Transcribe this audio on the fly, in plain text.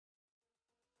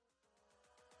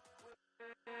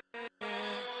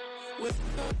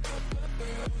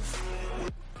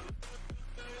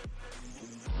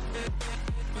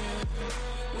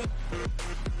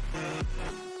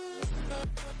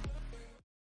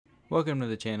Welcome to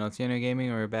the channel, it's YoNo Gaming,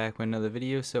 and we're back with another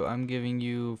video. So I'm giving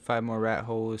you 5 more rat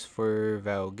holes for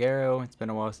Valguero. It's been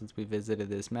a while since we visited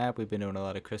this map. We've been doing a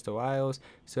lot of Crystal Isles.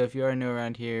 So if you are new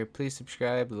around here, please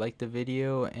subscribe, like the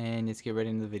video, and let's get right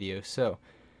into the video. So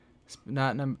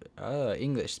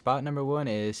English spot number 1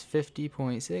 is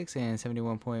 50.6 and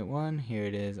 71.1. Here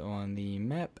it is on the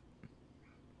map.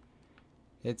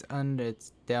 It's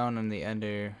down on the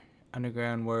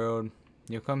underground world.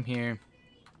 You'll come here.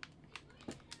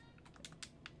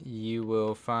 You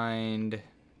will find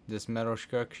this metal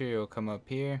structure. You'll come up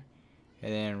here,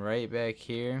 and then right back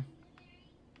here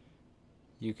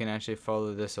you can actually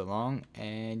follow this along,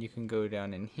 and you can go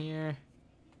down in here,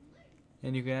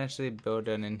 and you can actually build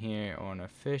down in here on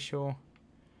official.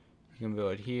 You can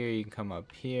build here, you can come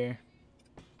up here,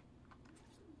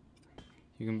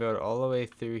 you can build all the way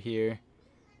through here.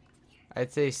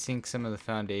 I'd say sink some of the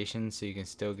foundations so you can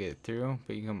still get through,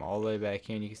 but you can come all the way back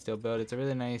here and you can still build. It's a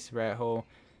really nice rat hole,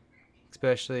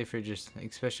 especially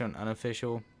on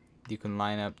unofficial. You can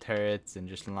line up turrets and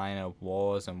just line up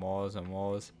walls and walls and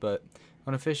walls, but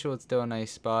on official it's still a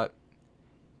nice spot.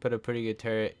 Put a pretty good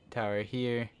turret tower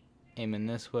here, aiming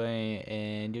this way,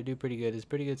 and you'll do pretty good. It's a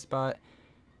pretty good spot.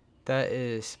 That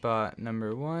is spot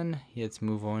number 1. Let's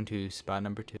move on to spot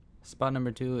number 2. Spot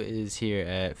number 2 is here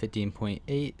at 15.8,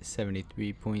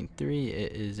 73.3.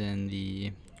 It is in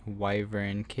the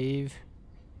Wyvern Cave.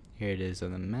 Here it is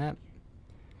on the map.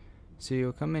 So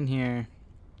you'll come in here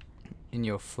and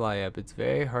you'll fly up. It's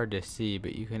very hard to see,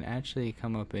 but you can actually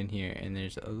come up in here, and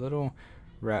there's a little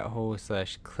rat hole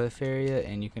slash cliff area,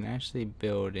 and you can actually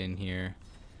build in here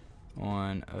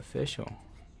on official.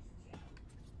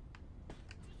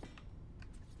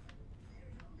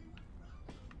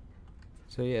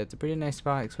 So yeah, it's a pretty nice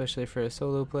spot, especially for a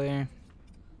solo player.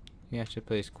 You actually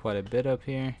place quite a bit up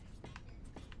here.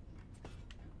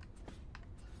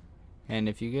 And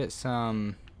if you get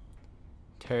some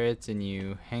turrets and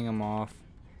you hang them off,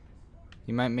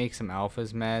 you might make some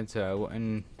alphas mad, so I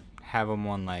wouldn't have them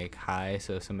on like high,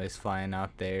 so if somebody's flying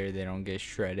out there they don't get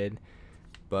shredded,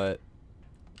 but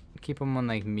keep them on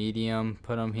like medium.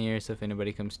 Put them here so if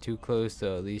anybody comes too close,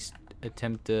 they'll at least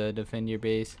attempt to defend your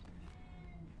base.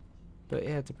 But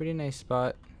yeah, it's a pretty nice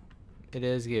spot. It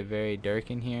does get very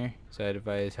dark in here, so I'd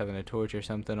advise having a torch or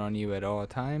something on you at all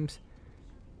times.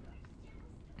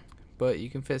 But you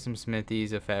can fit some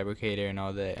smithies, a fabricator, and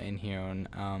all that in here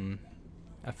on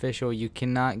official. You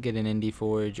cannot get an indie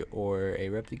forge or a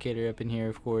replicator up in here,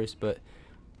 of course, but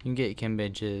you can get chem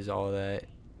benches, all that.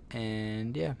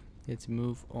 And yeah, let's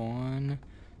move on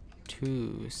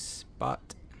to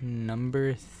spot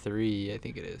number 3, I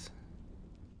think it is.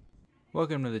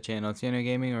 Welcome to the channel, it's YoNo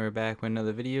Gaming, and we're back with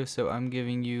another video. So I'm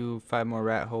giving you 5 more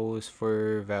rat holes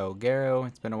for Valguero.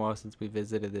 It's been a while since we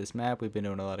visited this map. We've been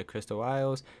doing a lot of Crystal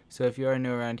Isles. So if you are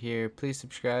new around here, please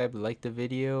subscribe, like the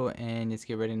video, and let's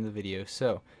get right into the video.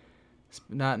 So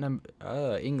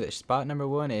English spot number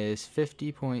 1 is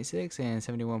 50.6 and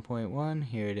 71.1.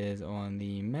 Here it is on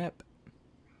the map.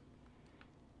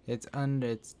 It's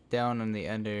down on the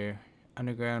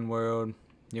underground world.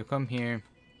 You'll come here.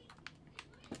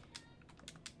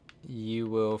 You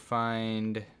will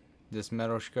find this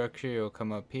metal structure. You'll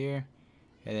come up here,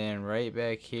 and then right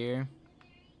back here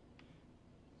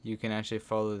you can actually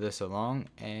follow this along,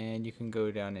 and you can go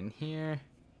down in here,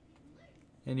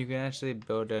 and you can actually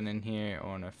build down in here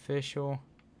on official.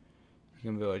 You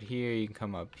can build here, you can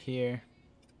come up here,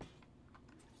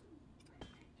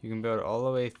 you can build all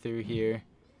the way through here.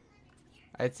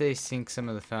 I'd say sink some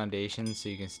of the foundations so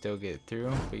you can still get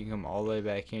through, but you can come all the way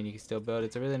back here and you can still build.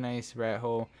 It's a really nice rat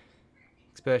hole,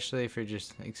 especially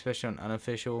on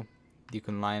unofficial. You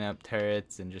can line up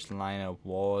turrets and just line up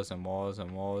walls and walls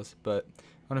and walls, but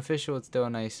on official it's still a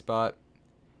nice spot.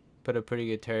 Put a pretty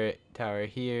good turret tower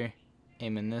here,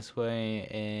 aiming this way,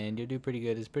 and you'll do pretty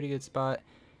good. It's a pretty good spot.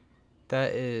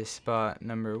 That is spot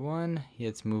number 1.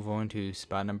 Let's move on to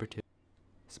spot number 2.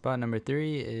 Spot number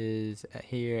 3 is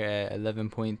here at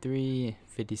 11.3,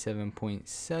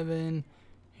 57.7.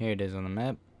 Here it is on the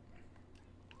map.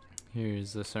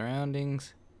 Here's the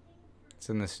surroundings. It's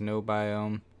in the snow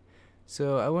biome.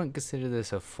 So I wouldn't consider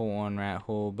this a full-on rat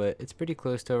hole, but it's pretty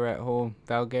close to a rat hole.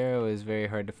 Valguero is very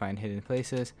hard to find hidden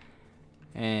places,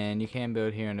 and you can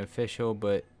build here on official,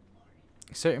 but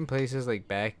certain places like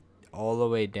back all the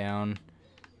way down,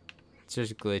 it's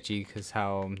just glitchy because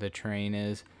how the terrain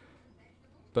is.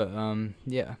 But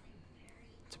yeah,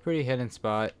 it's a pretty hidden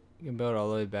spot. You can build all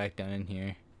the way back down in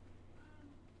here.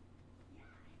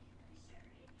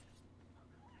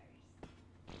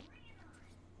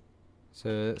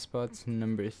 So that spot's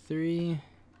number 3.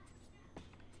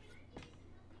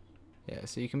 Yeah,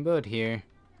 so you can build here.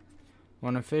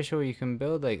 On official, you can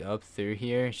build like up through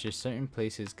here. It's just certain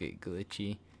places get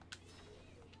glitchy.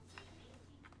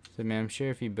 So man, I'm sure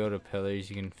if you build up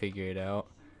pillars, you can figure it out.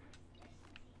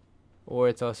 Or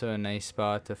it's also a nice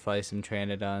spot to fly some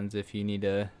Pteranodons if you need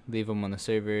to leave them on the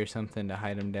server or something, to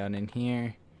hide them down in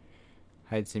here.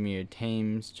 Hide some of your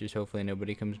tames, just hopefully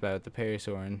nobody comes by with the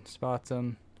Parasaur and spots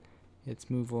them. Let's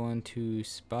move on to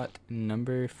spot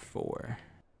number 4.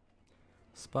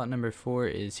 Spot number 4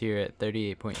 is here at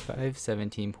 38.5,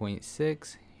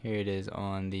 17.6. Here it is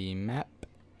on the map.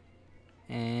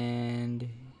 And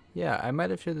yeah, I might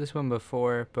have showed this one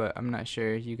before, but I'm not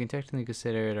sure. You can technically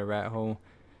consider it a rat hole.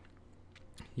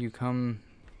 You find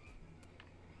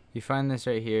this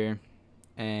right here,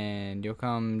 and you'll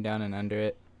come down and under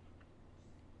it.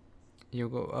 You'll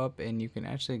go up, and you can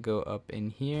actually go up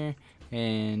in here,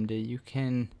 and you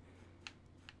can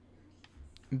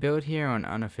build here on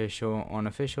unofficial. On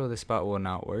official, the spot will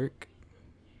not work.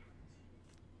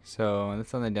 So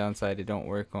that's on the downside. It don't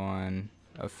work on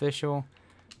official,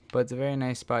 but it's a very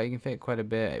nice spot. You can fit quite a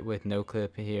bit with no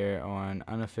clip here on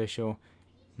unofficial.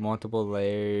 Multiple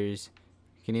layers.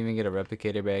 You can even get a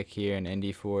replicator back here in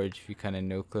ND Forge if you kind of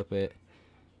no clip it.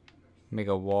 Make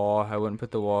a wall. I wouldn't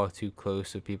put the wall too close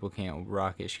so people can't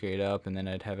rock it straight up, and then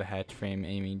I'd have a hatch frame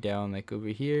aiming down like over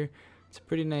here. It's a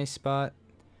pretty nice spot.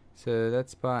 So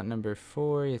that's spot number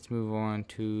 4. Let's move on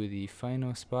to the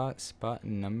final spot. Spot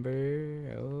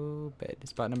number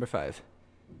 5.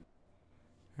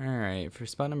 Alright, for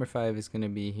spot number 5 is going to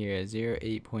be here at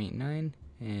 08.9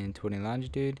 and 20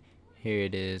 longitude. Here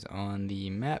it is on the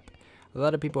map. A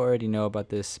lot of people already know about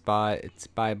this spot. It's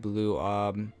by Blue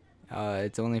Ob.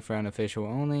 It's only for unofficial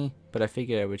only, but I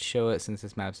figured I would show it since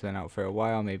this map's been out for a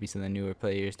while. Maybe some of the newer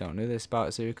players don't know this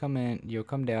spot. So you'll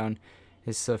come down.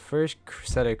 It's the first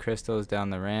set of crystals down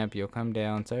the ramp. You'll come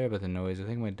down. Sorry about the noise. I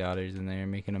think my daughter's in there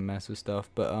making a mess with stuff.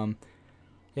 But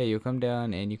yeah, you'll come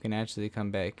down and you can actually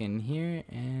come back in here,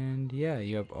 and yeah,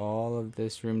 you have all of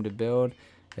this room to build.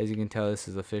 As you can tell, this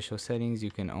is official settings.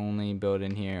 You can only build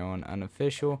in here on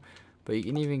unofficial, but you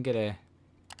can even get a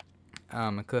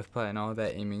cliff plat and all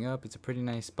that aiming up. It's a pretty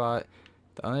nice spot.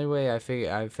 The only way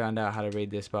I found out how to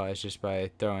raid this spot is just by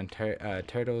throwing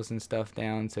turtles and stuff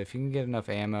down. So if you can get enough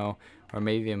ammo, or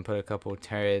maybe even put a couple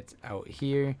turrets out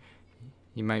here,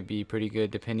 you might be pretty good,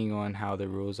 depending on how the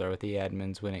rules are with the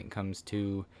admins when it comes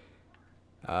to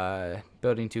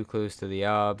building too close to the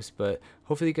obs. But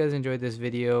hopefully you guys enjoyed this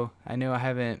video. I know I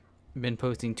haven't been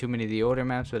posting too many of the older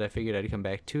maps, but I figured I'd come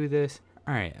back to this.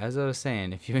 Alright, as I was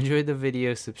saying, if you enjoyed the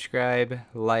video, subscribe,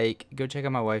 like, go check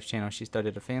out my wife's channel. She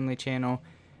started a family channel.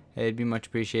 It'd be much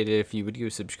appreciated if you would go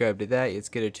subscribe to that. Let's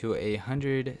get her to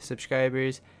 100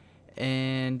 subscribers.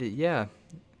 And yeah,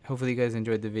 hopefully you guys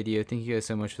enjoyed the video. Thank you guys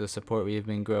so much for the support. We have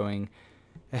been growing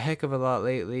a heck of a lot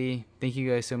lately. Thank you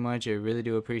guys so much. I really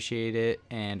do appreciate it.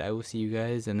 And I will see you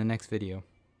guys in the next video.